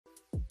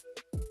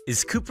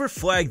Is Cooper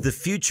Flagg the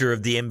future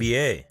of the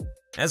NBA?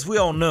 As we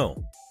all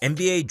know,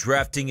 NBA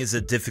drafting is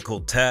a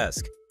difficult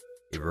task.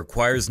 It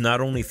requires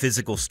not only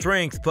physical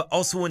strength, but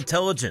also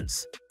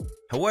intelligence.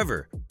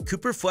 However,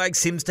 Cooper Flagg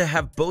seems to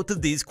have both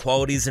of these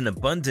qualities in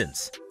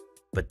abundance.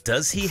 But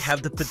does he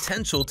have the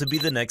potential to be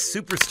the next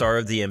superstar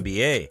of the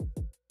NBA?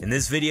 In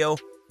this video,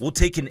 we'll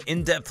take an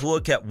in-depth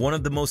look at one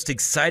of the most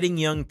exciting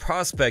young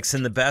prospects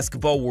in the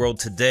basketball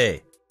world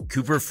today,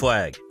 Cooper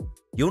Flagg.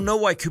 You'll know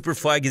why Cooper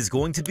Flagg is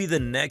going to be the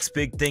next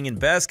big thing in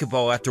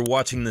basketball after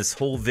watching this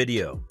whole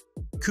video.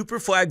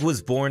 Cooper Flagg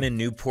was born in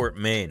Newport,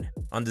 Maine,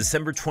 on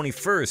December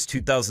 21,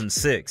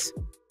 2006.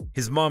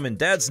 His mom and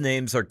dad's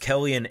names are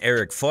Kelly and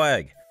Eric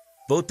Flagg.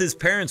 Both his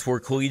parents were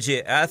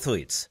collegiate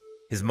athletes.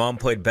 His mom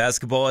played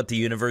basketball at the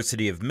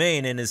University of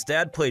Maine and his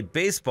dad played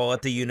baseball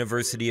at the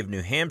University of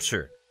New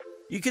Hampshire.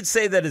 You could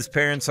say that his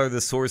parents are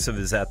the source of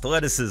his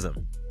athleticism.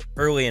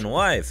 Early in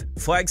life,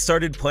 Flagg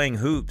started playing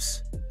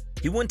hoops.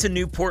 He went to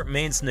Newport,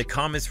 Maine's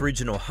Nokomis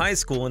Regional High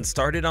School and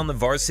started on the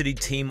varsity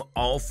team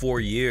all 4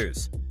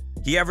 years.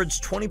 He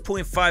averaged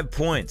 20.5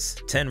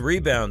 points, 10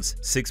 rebounds,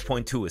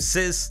 6.2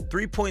 assists,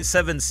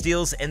 3.7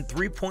 steals, and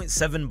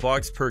 3.7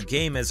 blocks per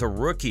game as a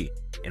rookie,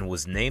 and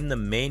was named the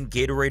Maine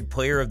Gatorade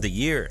Player of the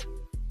Year.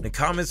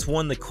 Nokomis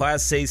won the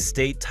Class A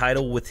state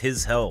title with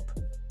his help.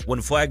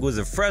 When Flagg was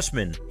a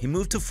freshman, he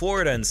moved to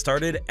Florida and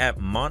started at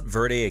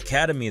Montverde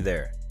Academy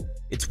there.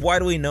 It's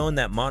widely known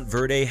that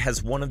Montverde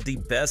has one of the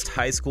best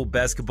high school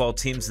basketball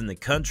teams in the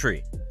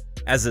country.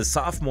 As a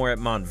sophomore at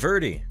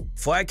Montverde,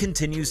 Flagg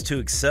continues to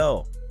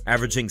excel,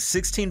 averaging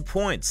 16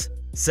 points,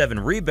 7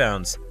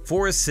 rebounds,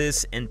 4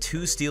 assists, and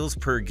 2 steals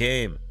per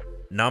game.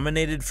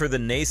 Nominated for the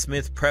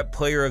Naismith Prep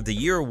Player of the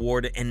Year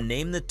award and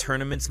named the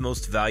tournament's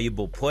most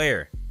valuable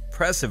player.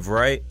 Impressive,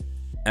 right?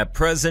 At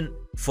present,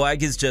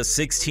 Flagg is just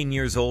 16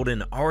 years old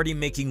and already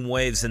making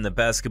waves in the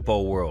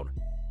basketball world.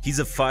 He's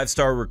a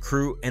 5-star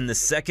recruit and the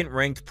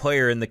second-ranked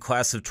player in the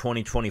class of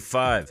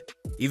 2025.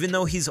 Even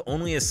though he's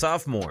only a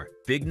sophomore,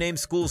 big-name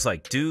schools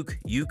like Duke,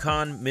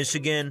 UConn,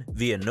 Michigan,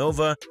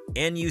 Villanova,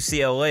 and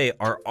UCLA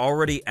are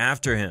already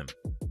after him.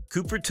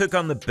 Cooper took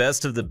on the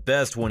best of the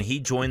best when he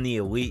joined the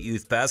Elite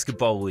Youth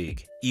Basketball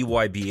League,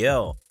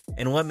 EYBL,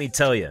 and let me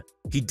tell you,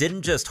 he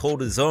didn't just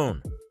hold his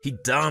own, he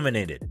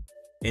dominated.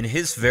 In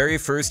his very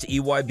first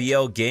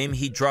EYBL game,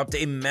 he dropped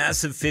a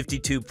massive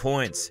 52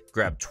 points,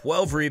 grabbed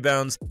 12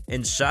 rebounds,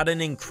 and shot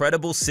an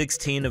incredible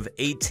 16 of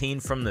 18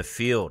 from the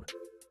field.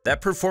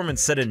 That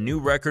performance set a new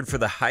record for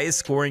the highest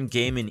scoring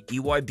game in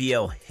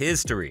EYBL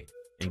history.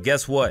 And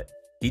guess what?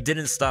 He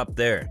didn't stop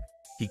there.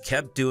 He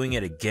kept doing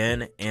it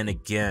again and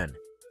again.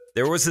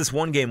 There was this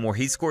one game where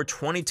he scored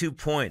 22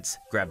 points,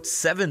 grabbed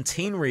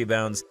 17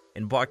 rebounds,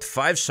 and blocked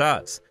 5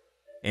 shots.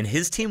 And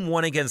his team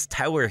won against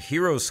Tyler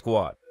Hero's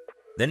squad.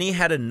 Then he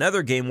had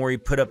another game where he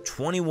put up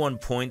 21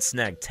 points,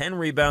 snagged 10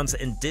 rebounds,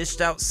 and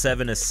dished out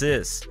 7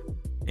 assists.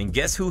 And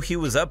guess who he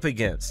was up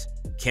against?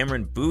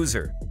 Cameron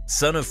Boozer,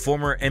 son of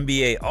former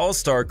NBA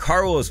All-Star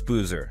Carlos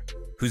Boozer,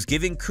 who's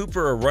giving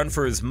Cooper a run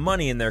for his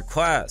money in their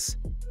class.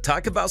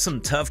 Talk about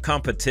some tough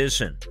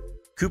competition.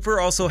 Cooper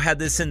also had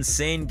this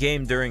insane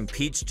game during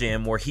Peach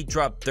Jam where he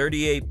dropped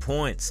 38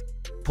 points,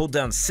 pulled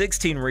down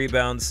 16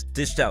 rebounds,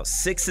 dished out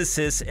 6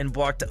 assists, and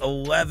blocked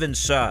 11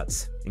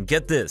 shots. And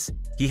get this,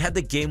 he had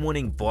the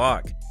game-winning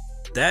block.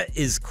 That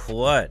is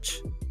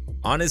clutch.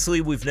 Honestly,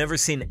 we've never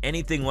seen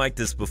anything like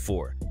this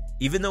before.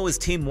 Even though his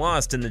team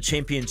lost in the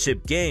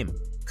championship game,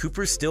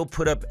 Cooper still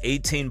put up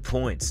 18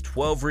 points,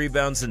 12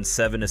 rebounds, and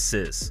 7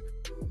 assists.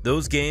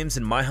 Those games,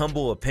 in my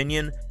humble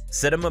opinion,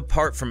 set him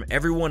apart from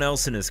everyone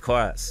else in his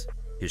class.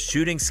 His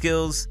shooting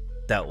skills,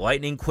 that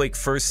lightning-quick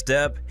first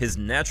step, his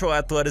natural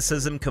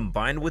athleticism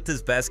combined with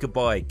his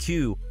basketball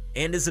IQ,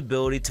 and his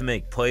ability to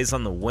make plays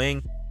on the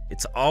wing,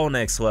 it's all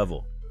next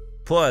level.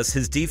 Plus,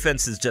 his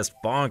defense is just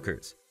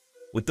bonkers.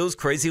 With those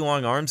crazy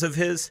long arms of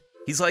his,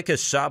 he's like a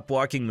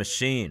shot-blocking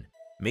machine,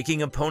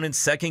 making opponents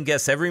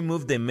second-guess every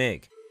move they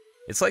make.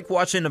 It's like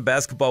watching a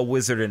basketball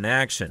wizard in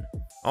action.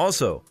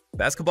 Also,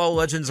 basketball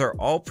legends are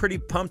all pretty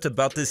pumped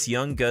about this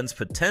young gun's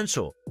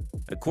potential.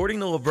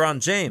 According to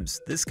LeBron James,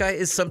 this guy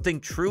is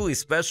something truly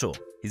special.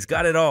 He's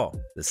got it all: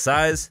 the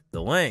size,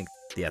 the length,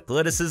 the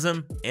athleticism,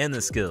 and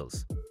the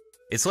skills.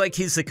 It's like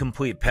he's the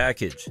complete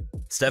package.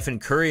 Stephen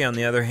Curry, on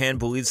the other hand,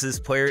 believes this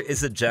player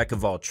is a jack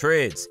of all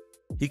trades.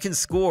 He can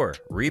score,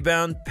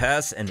 rebound,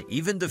 pass, and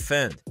even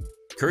defend.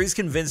 Curry's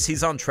convinced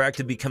he's on track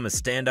to become a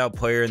standout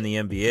player in the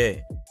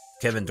NBA.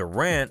 Kevin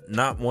Durant,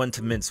 not one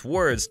to mince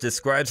words,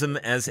 describes him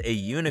as a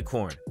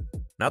unicorn.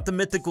 Not the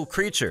mythical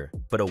creature,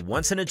 but a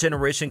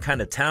once-in-a-generation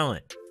kind of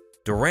talent.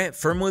 Durant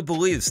firmly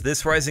believes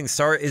this rising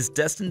star is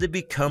destined to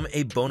become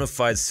a bona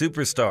fide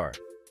superstar.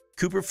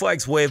 Cooper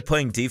Flagg's way of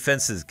playing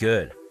defense is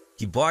good.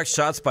 He blocks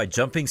shots by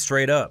jumping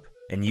straight up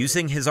and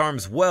using his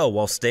arms well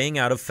while staying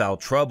out of foul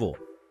trouble.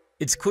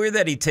 It's clear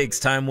that he takes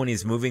time when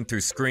he's moving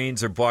through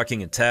screens or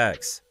blocking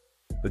attacks.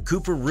 But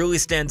Cooper really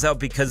stands out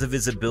because of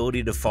his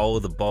ability to follow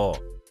the ball.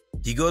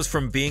 He goes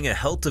from being a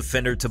health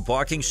defender to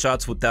blocking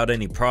shots without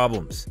any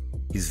problems.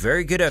 He's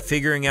very good at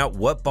figuring out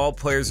what ball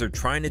players are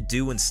trying to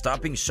do and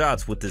stopping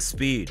shots with his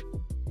speed.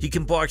 He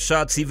can block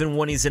shots even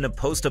when he's in a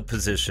post-up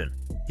position.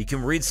 He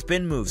can read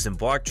spin moves and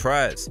block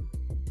tries.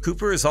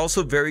 Cooper is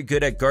also very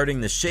good at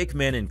guarding the shake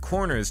man in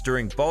corners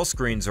during ball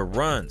screens or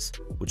runs,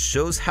 which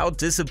shows how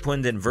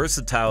disciplined and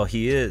versatile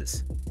he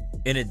is.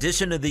 In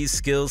addition to these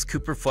skills,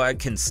 Cooper Flagg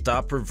can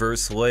stop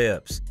reverse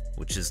layups,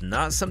 which is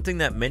not something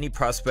that many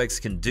prospects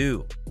can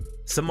do.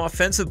 Some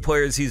offensive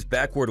players use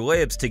backward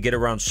layups to get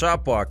around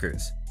shot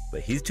blockers,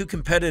 but he's too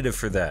competitive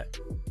for that.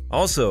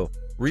 Also,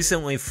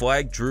 recently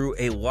Flagg drew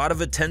a lot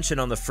of attention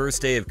on the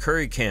first day of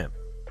Curry camp.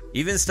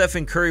 Even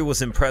Stephen Curry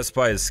was impressed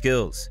by his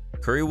skills.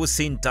 Curry was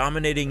seen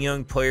dominating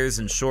young players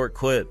in short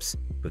clips,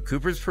 but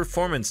Cooper's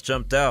performance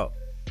jumped out.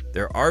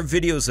 There are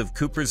videos of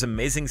Cooper's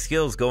amazing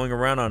skills going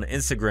around on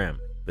Instagram,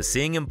 but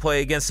seeing him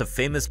play against a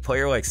famous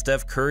player like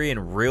Steph Curry in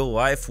real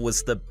life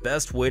was the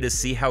best way to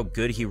see how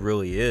good he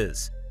really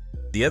is.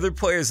 The other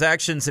players'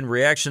 actions and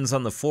reactions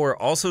on the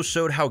floor also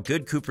showed how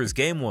good Cooper's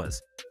game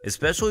was,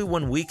 especially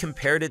when we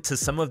compared it to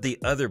some of the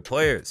other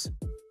players.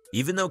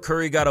 Even though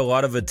Curry got a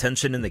lot of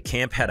attention and the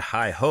camp had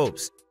high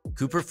hopes,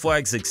 Cooper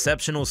Flagg's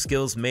exceptional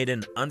skills made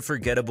an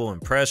unforgettable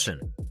impression.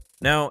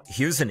 Now,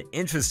 here's an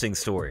interesting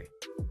story.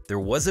 There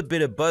was a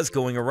bit of buzz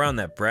going around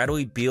that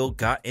Bradley Beal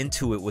got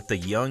into it with a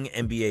young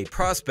NBA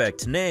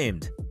prospect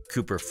named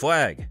Cooper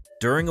Flagg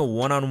during a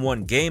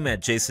one-on-one game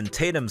at Jason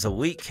Tatum's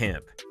elite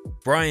camp.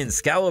 Brian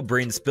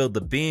Scalabrine spilled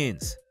the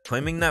beans,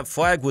 claiming that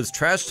Flagg was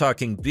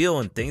trash-talking Beal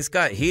and things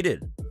got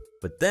heated.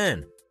 But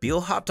then,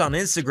 Beal hopped on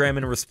Instagram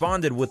and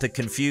responded with a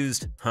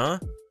confused, "huh?"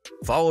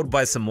 followed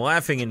by some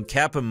laughing and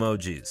cap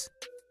emojis.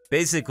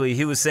 Basically,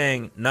 he was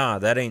saying, "nah,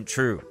 that ain't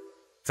true."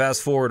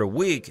 Fast forward a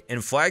week,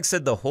 and Flagg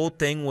said the whole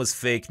thing was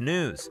fake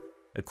news.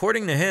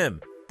 According to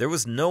him, there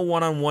was no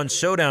one-on-one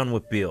showdown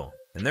with Beal,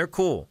 and they're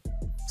cool.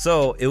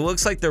 So, it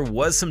looks like there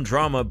was some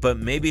drama, but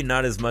maybe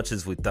not as much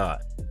as we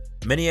thought.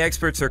 Many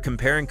experts are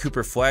comparing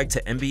Cooper Flagg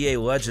to NBA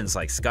legends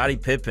like Scottie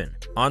Pippen,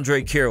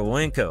 Andrei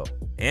Kirilenko,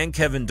 and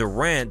Kevin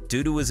Durant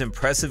due to his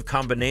impressive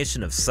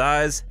combination of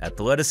size,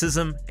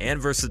 athleticism,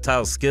 and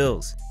versatile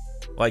skills.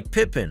 Like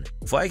Pippen,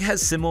 Flagg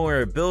has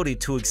similar ability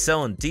to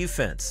excel in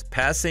defense,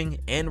 passing,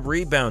 and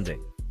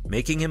rebounding,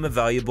 making him a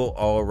valuable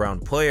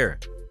all-around player.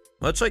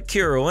 Much like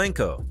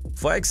Kirilenko,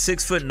 Flagg's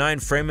 6'9"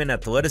 frame and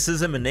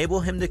athleticism enable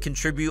him to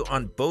contribute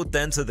on both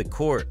ends of the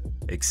court,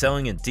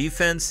 excelling in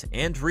defense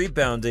and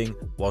rebounding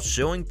while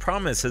showing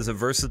promise as a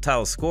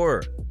versatile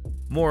scorer.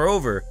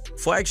 Moreover,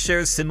 Flagg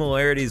shares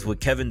similarities with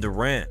Kevin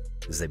Durant,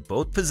 as they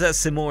both possess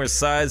similar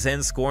size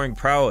and scoring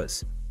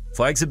prowess.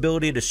 Flagg's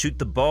ability to shoot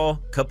the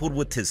ball, coupled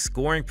with his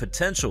scoring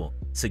potential,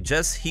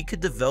 suggests he could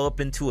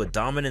develop into a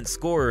dominant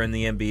scorer in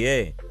the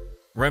NBA,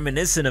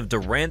 reminiscent of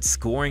Durant's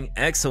scoring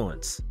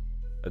excellence.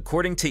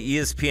 According to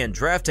ESPN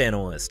draft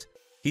analyst,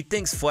 he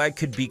thinks Flagg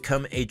could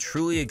become a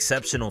truly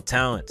exceptional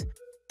talent.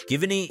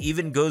 Givany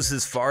even goes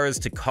as far as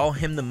to call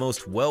him the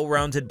most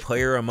well-rounded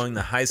player among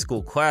the high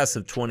school class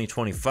of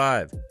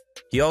 2025.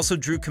 He also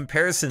drew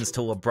comparisons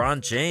to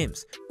LeBron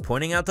James,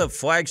 pointing out that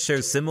Flagg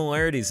shares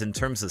similarities in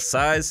terms of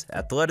size,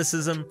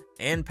 athleticism,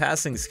 and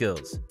passing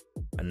skills.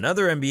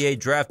 Another NBA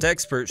draft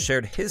expert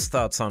shared his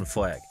thoughts on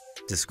Flagg,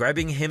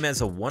 describing him as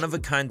a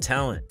one-of-a-kind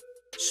talent.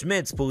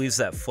 Schmitz believes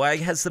that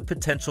Flagg has the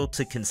potential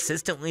to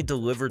consistently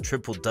deliver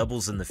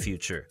triple-doubles in the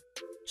future.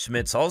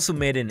 Schmitz also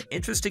made an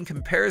interesting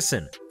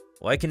comparison,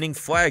 likening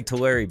Flagg to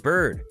Larry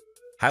Bird,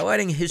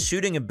 highlighting his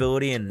shooting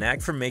ability and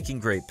knack for making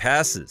great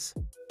passes.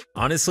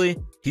 Honestly,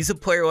 he's a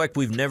player like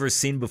we've never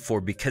seen before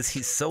because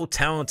he's so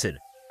talented,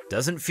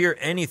 doesn't fear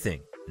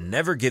anything,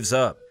 never gives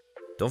up.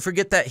 Don't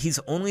forget that he's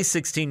only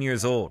 16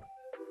 years old.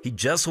 He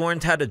just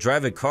learned how to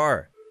drive a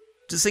car.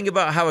 Just think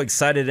about how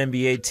excited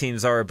NBA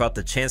teams are about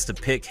the chance to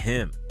pick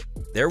him.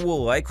 There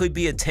will likely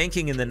be a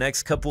tanking in the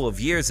next couple of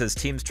years as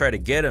teams try to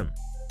get him.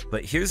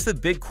 But here's the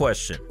big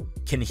question.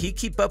 Can he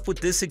keep up with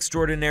this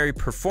extraordinary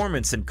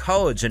performance in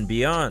college and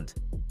beyond?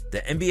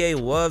 The NBA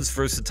loves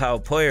versatile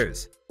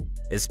players,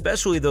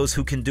 especially those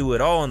who can do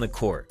it all on the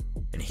court,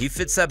 and he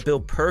fits that bill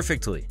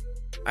perfectly.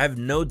 I have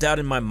no doubt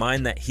in my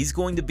mind that he's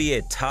going to be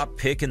a top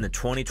pick in the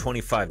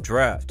 2025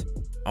 draft.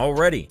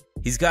 Already,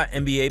 he's got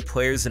NBA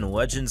players and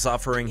legends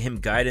offering him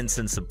guidance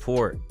and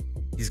support.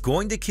 He's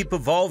going to keep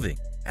evolving,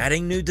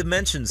 adding new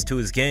dimensions to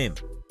his game.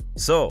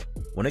 So,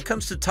 when it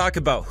comes to talk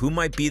about who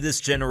might be this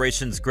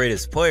generation's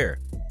greatest player,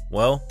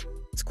 well,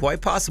 it's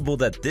quite possible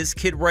that this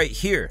kid right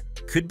here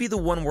could be the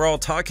one we're all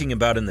talking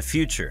about in the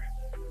future.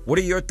 What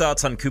are your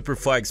thoughts on Cooper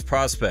Flagg's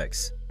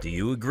prospects? Do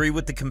you agree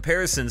with the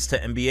comparisons to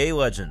NBA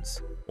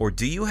legends? Or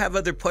do you have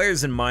other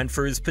players in mind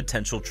for his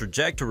potential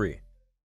trajectory?